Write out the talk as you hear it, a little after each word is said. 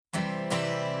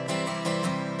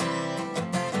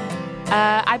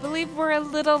I believe we're a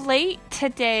little late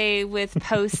today with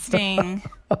posting.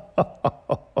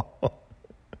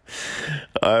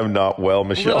 I'm not well,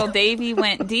 Michelle. Little Davy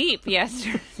went deep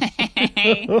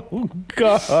yesterday. Oh,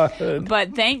 God.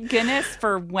 But thank goodness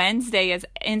for Wednesday as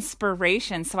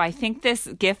inspiration. So I think this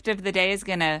gift of the day is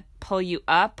going to pull you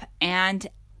up and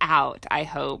out, I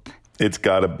hope. It's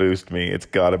got to boost me. I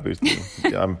don't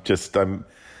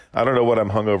know what I'm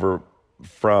hungover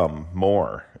from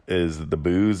more, is the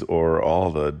booze or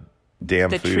all the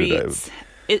damn The food. treats.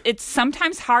 It's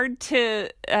sometimes hard to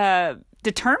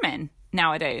determine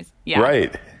nowadays. Yeah.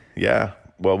 Right. Yeah.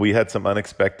 Well, we had some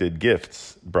unexpected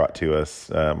gifts brought to us.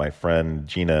 My friend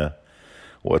Gina,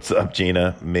 what's up,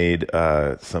 Gina, made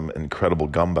some incredible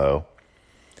gumbo.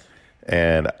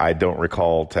 And I don't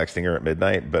recall texting her at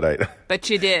midnight, But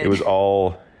you did. It was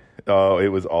all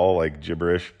like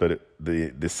gibberish. But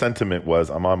the sentiment was,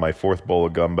 I'm on my fourth bowl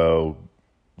of gumbo,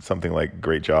 something like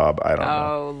great job. I don't know.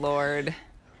 Oh, Lord.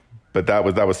 But that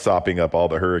was sopping up all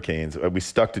the hurricanes. We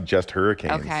stuck to just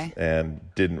hurricanes and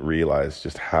didn't realize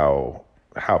just how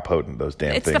potent those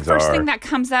damn things are. It's the first thing that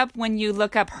comes up when you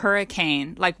look up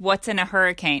hurricane. Like, what's in a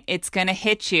hurricane? It's going to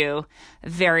hit you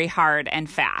very hard and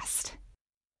fast.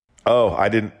 Oh, I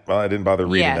didn't bother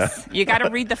reading that. Yes, you got to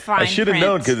read the fine print. I should have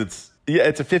known because it's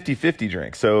a 50-50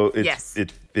 drink. So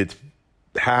it's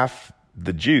half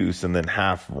the juice and then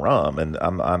half rum. And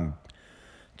I'm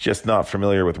just not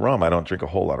familiar with rum. I don't drink a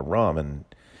whole lot of rum. And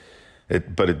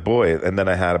then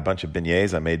I had a bunch of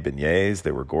beignets. I made beignets.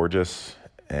 They were gorgeous.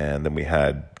 And then we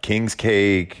had king's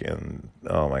cake and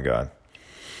oh my God.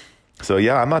 So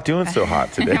yeah, I'm not doing so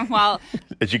hot today. Well,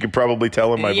 as you can probably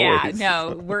tell in my voice. Yeah,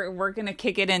 no, we're going to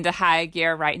kick it into high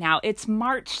gear right now. It's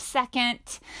March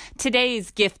 2nd. Today's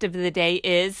gift of the day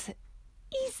is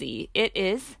easy. It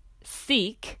is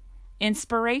seek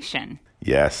inspiration.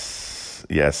 Yes.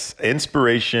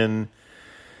 Inspiration,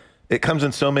 it comes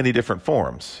in so many different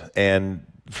forms. And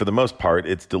for the most part,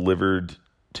 it's delivered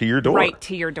to your door. Right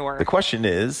to your door. The question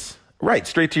is,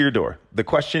 straight to your door. The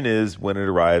question is, when it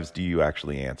arrives, do you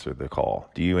actually answer the call?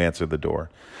 Do you answer the door?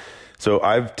 So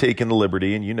I've taken the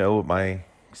liberty, and you know what my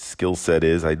skill set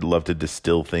is. I'd love to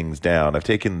distill things down. I've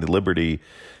taken the liberty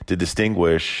to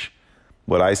distinguish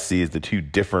what I see as the two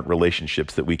different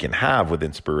relationships that we can have with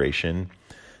inspiration.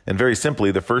 And very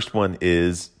simply, the first one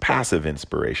is passive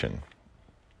inspiration.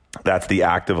 That's the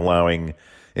act of allowing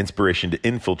inspiration to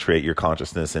infiltrate your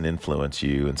consciousness and influence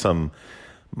you. And some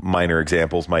minor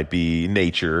examples might be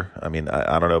nature. I mean,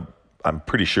 I don't know. I'm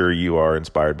pretty sure you are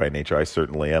inspired by nature. I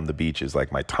certainly am. The beach is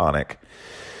like my tonic.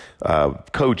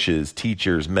 Coaches,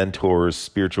 teachers, mentors,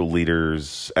 spiritual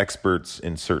leaders, experts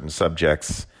in certain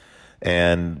subjects,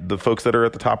 and the folks that are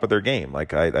at the top of their game.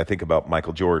 Like I think about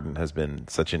Michael Jordan has been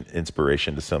such an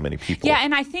inspiration to so many people. Yeah,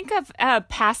 and I think of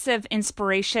passive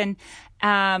inspiration,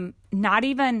 not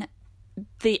even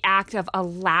the act of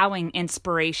allowing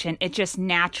inspiration. It just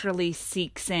naturally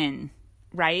seeks in,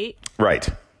 right? Right.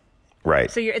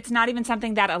 So it's not even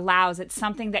something that allows. It's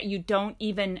something that you don't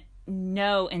even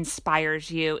know inspires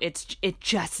you. It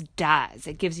just does.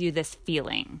 It gives you this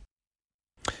feeling.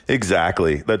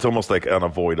 Exactly. That's almost like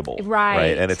unavoidable.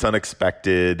 Right. And it's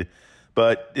unexpected,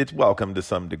 but it's welcome to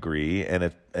some degree,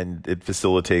 and it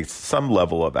facilitates some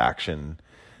level of action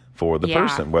for the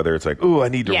person, whether it's like, I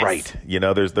need to write. You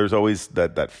know, there's always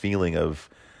that feeling of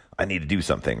I need to do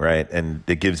something, right? And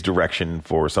it gives direction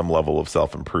for some level of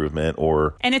self-improvement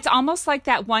And it's almost like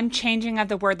that one changing of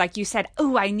the word, like you said,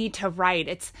 I need to write.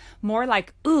 It's more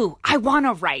like, I want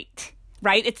to write,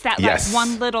 right? It's that like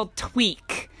one little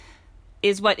tweak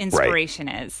is what inspiration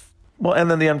is. Well,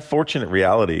 and then the unfortunate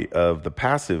reality of the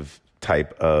passive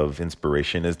type of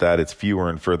inspiration is that it's fewer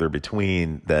and further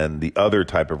between than the other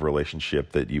type of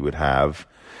relationship that you would have,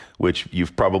 which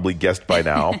you've probably guessed by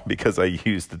now because I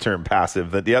used the term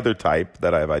passive, that the other type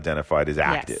that I've identified is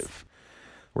active.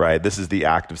 Right? This is the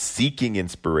act of seeking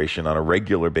inspiration on a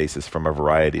regular basis from a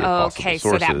variety of possible sources.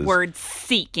 Okay, so that word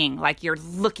seeking, like you're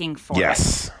looking for it.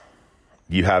 Yes.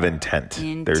 You have intent.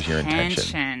 There's your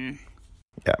intention.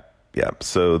 Yeah.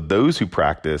 So those who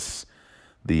practice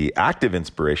the active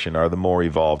inspiration are the more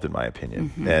evolved, in my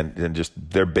opinion. Mm-hmm. And just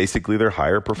they're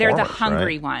higher performers. They're the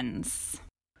hungry ones.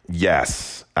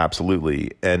 Yes,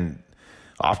 absolutely. And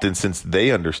often, since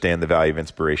they understand the value of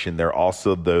inspiration, they're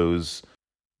also the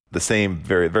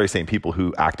very, very same people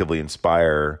who actively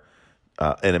inspire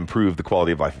and improve the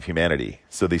quality of life of humanity.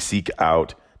 So they seek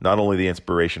out not only the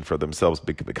inspiration for themselves,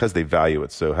 because they value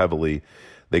it so heavily,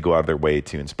 they go out of their way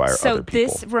to inspire other people.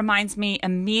 So this reminds me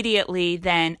immediately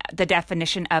then the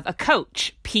definition of a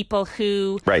coach, people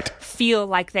who feel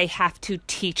like they have to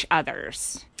teach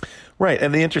others. Right.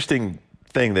 And the interesting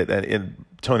thing that, and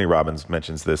Tony Robbins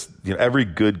mentions this, every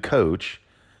good coach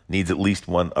needs at least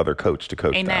one other coach to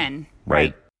coach Amen. them.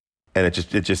 Right. And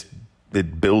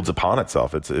it builds upon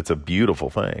itself. It's a beautiful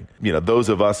thing. Those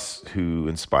of us who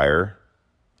inspire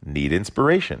need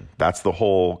inspiration. That's the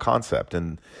whole concept.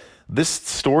 And this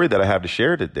story that I have to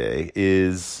share today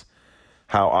is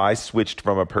how I switched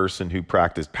from a person who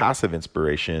practiced passive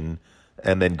inspiration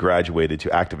and then graduated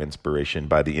to active inspiration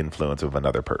by the influence of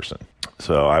another person.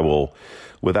 So I will,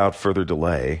 without further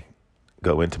delay,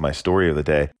 go into my story of the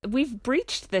day. We've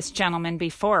breached this gentleman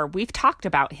before. We've talked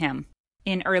about him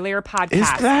in earlier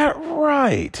podcasts. Is that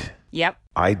right? Yep.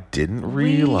 I didn't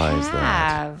realize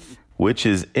that. Which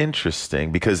is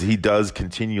interesting because he does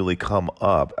continually come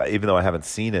up, even though I haven't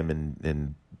seen him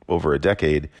in over a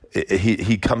decade.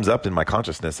 He comes up in my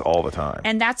consciousness all the time.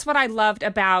 And that's what I loved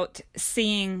about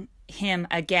seeing him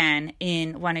again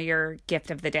in one of your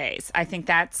gift of the days. I think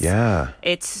that's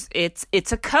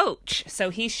it's a coach,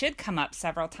 so he should come up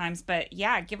several times. But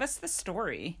yeah, give us the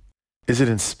story. Is it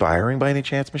inspiring by any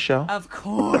chance, Michelle? Of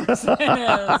course it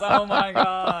is. Oh my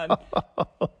God.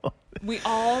 We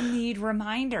all need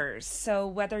reminders. So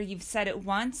whether you've said it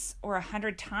once or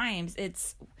 100 times,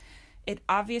 it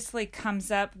obviously comes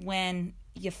up when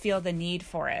you feel the need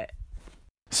for it.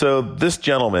 So this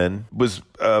gentleman was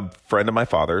a friend of my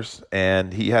father's,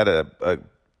 and he had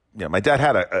my dad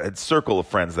had a circle of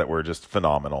friends that were just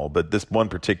phenomenal. But this one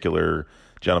particular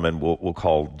gentleman, we'll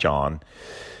call John,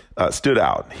 stood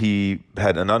out. He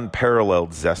had an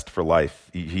unparalleled zest for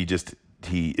life. He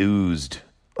oozed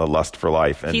a lust for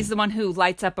life. And he's the one who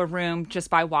lights up a room just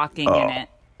by walking in it.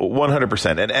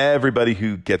 100%. And everybody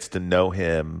who gets to know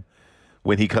him,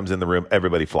 when he comes in the room,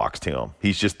 everybody flocks to him.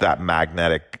 He's just that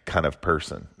magnetic kind of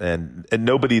person. And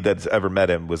nobody that's ever met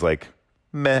him was like,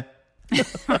 meh.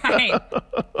 Right.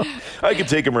 I could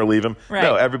take him or leave him. Right.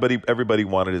 No, everybody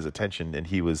wanted his attention, and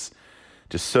he was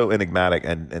just so enigmatic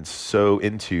and so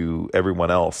into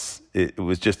everyone else. It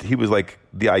was just, he was like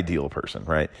the ideal person,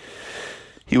 right?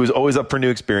 He was always up for new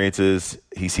experiences.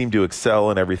 He seemed to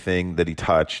excel in everything that he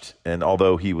touched. And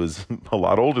although he was a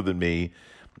lot older than me,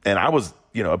 and I was,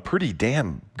 a pretty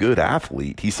damn good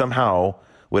athlete, he somehow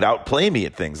would outplay me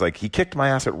at things. Like, he kicked my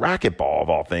ass at racquetball, of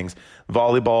all things,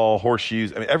 volleyball,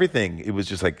 horseshoes. I mean, everything. It was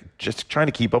just trying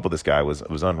to keep up with this guy was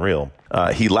unreal.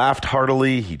 He laughed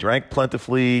heartily. He drank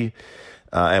plentifully.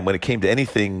 And when it came to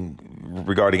anything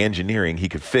regarding engineering, he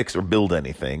could fix or build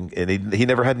anything. And he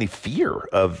never had any fear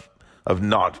of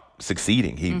not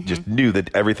succeeding. He just knew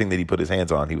that everything that he put his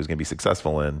hands on, he was going to be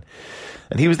successful in.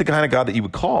 And he was the kind of guy that you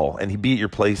would call, and he'd be at your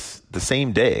place the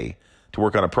same day to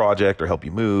work on a project or help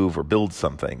you move or build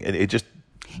something. And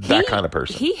that kind of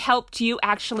person. He helped you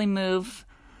actually move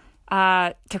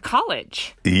to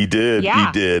college. He did. Yeah.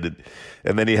 He did.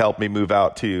 And then he helped me move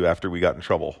out too after we got in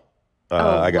trouble.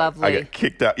 Lovely. I got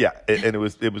kicked out. Yeah, and it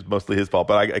was mostly his fault,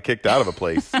 but I got kicked out of a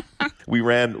place. We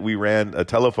ran a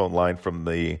telephone line from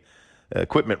the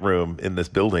equipment room in this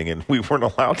building, and we weren't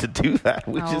allowed to do that.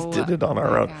 We just did it on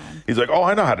our own. God. He's like, "Oh,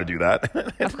 I know how to do that."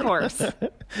 Of course.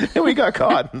 And we got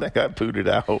caught, and that got booted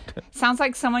out. Sounds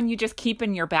like someone you just keep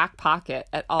in your back pocket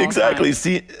at all exactly. times.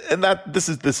 See, and this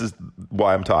is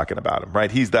why I'm talking about him, right?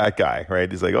 He's that guy,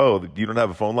 right? He's like, "Oh, you don't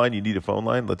have a phone line? You need a phone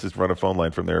line? Let's just run a phone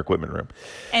line from their equipment room."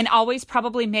 And always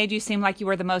probably made you seem like you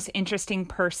were the most interesting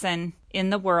person in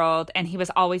the world, and he was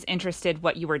always interested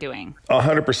what you were doing.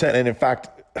 100%. And in fact,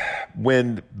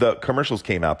 when the commercials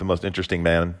came out, the Most Interesting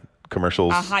Man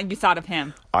commercials, you thought of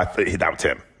him. That was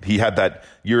him. He had that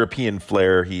European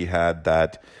flair. He had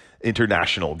that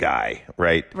international guy,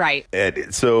 right? Right.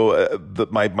 And so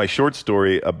my short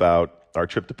story about our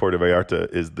trip to Puerto Vallarta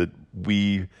is that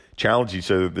we challenged each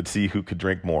other to see who could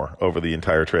drink more over the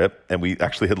entire trip. And we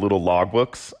actually had little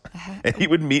logbooks. And he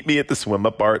would meet me at the swim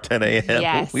up bar at 10 a.m.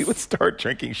 Yes. We would start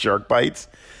drinking Shark Bites.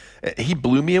 He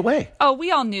blew me away. Oh,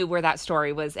 we all knew where that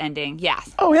story was ending.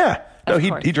 Yes. Oh, yeah. No,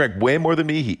 he drank way more than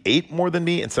me. He ate more than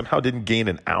me and somehow didn't gain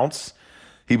an ounce.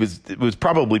 It was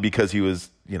probably because he was,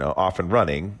 off and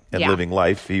running and living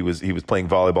life. He was playing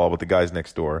volleyball with the guys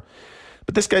next door.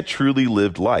 But this guy truly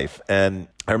lived life. And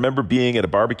I remember being at a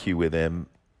barbecue with him,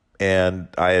 and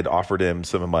I had offered him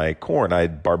some of my corn. I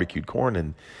had barbecued corn,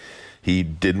 and he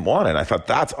didn't want it. I thought,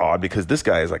 that's odd, because this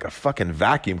guy is like a fucking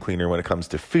vacuum cleaner when it comes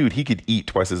to food. He could eat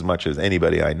twice as much as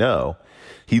anybody I know.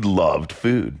 He loved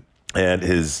food. And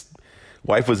his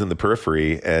wife was in the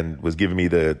periphery and was giving me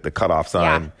the cutoff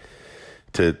sign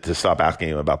to stop asking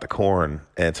him about the corn.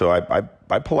 And so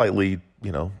I politely,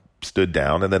 stood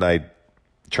down, and then I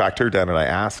tracked her down and I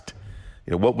asked,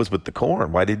 what was with the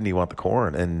corn? Why didn't he want the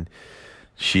corn? And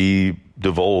she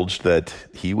divulged that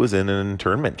he was in an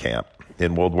internment camp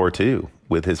in World War II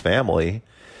with his family.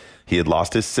 He had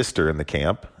lost his sister in the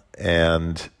camp,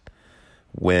 and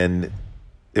when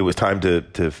it was time to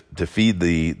feed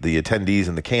the attendees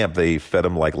in the camp, they fed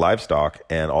them like livestock,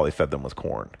 and all they fed them was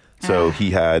corn. So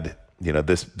he had,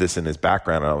 this in his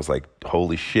background, and I was like,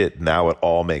 holy shit, now it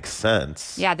all makes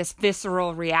sense. Yeah, this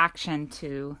visceral reaction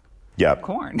to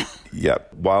corn.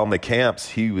 Yep. While in the camps,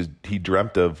 he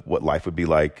dreamt of what life would be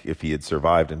like if he had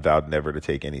survived and vowed never to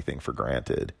take anything for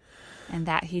granted. And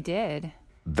that he did.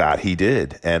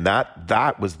 And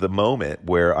that was the moment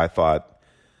where I thought,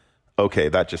 okay,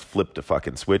 that just flipped a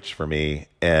fucking switch for me.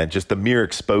 And just the mere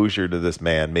exposure to this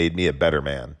man made me a better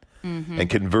man and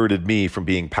converted me from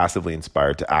being passively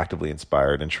inspired to actively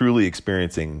inspired and truly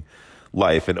experiencing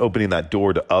life and opening that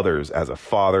door to others as a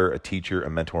father, a teacher, a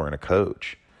mentor, and a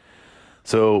coach.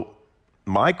 So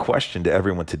my question to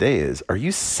everyone today is, are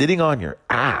you sitting on your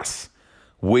ass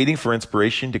waiting for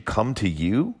inspiration to come to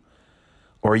you?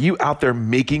 Or are you out there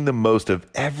making the most of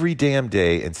every damn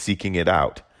day and seeking it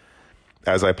out?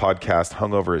 As I podcast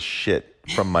hungover as shit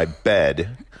from my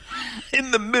bed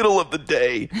in the middle of the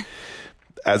day,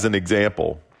 as an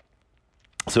example.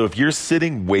 So if you're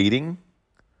sitting waiting,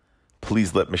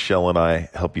 please let Michelle and I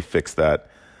help you fix that.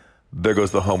 There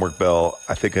goes the homework bell.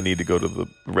 I think I need to go to the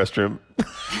restroom.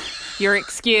 You're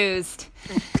excused.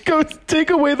 Go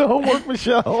take away the homework,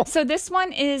 Michelle. So this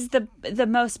one is the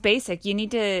most basic. You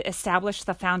need to establish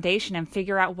the foundation and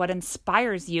figure out what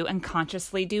inspires you and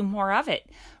consciously do more of it.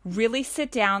 Really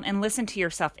sit down and listen to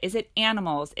yourself. Is it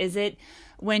animals? Is it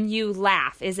when you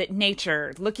laugh? Is it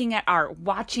nature? Looking at art?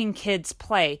 Watching kids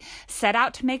play? Set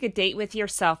out to make a date with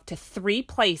yourself to 3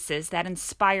 places that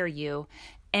inspire you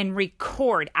and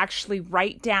record, actually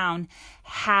write down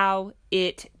how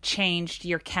it changed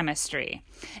your chemistry.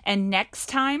 And next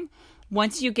time,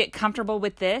 once you get comfortable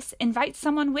with this, invite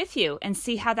someone with you and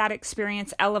see how that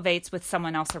experience elevates with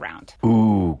someone else around.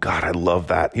 Ooh, God, I love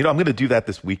that. I'm going to do that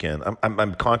this weekend.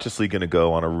 I'm consciously going to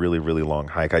go on a really, really long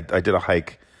hike. I did a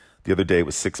hike the other day. It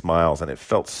was 6 miles, and it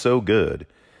felt so good.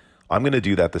 I'm going to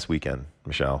do that this weekend,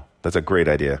 Michelle. That's a great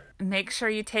idea. Make sure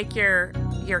you take your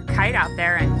kite out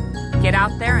there and get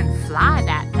out there and fly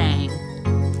that thing.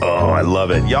 Oh, I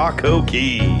love it. Yako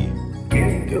Key.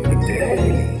 Gift of the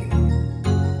day.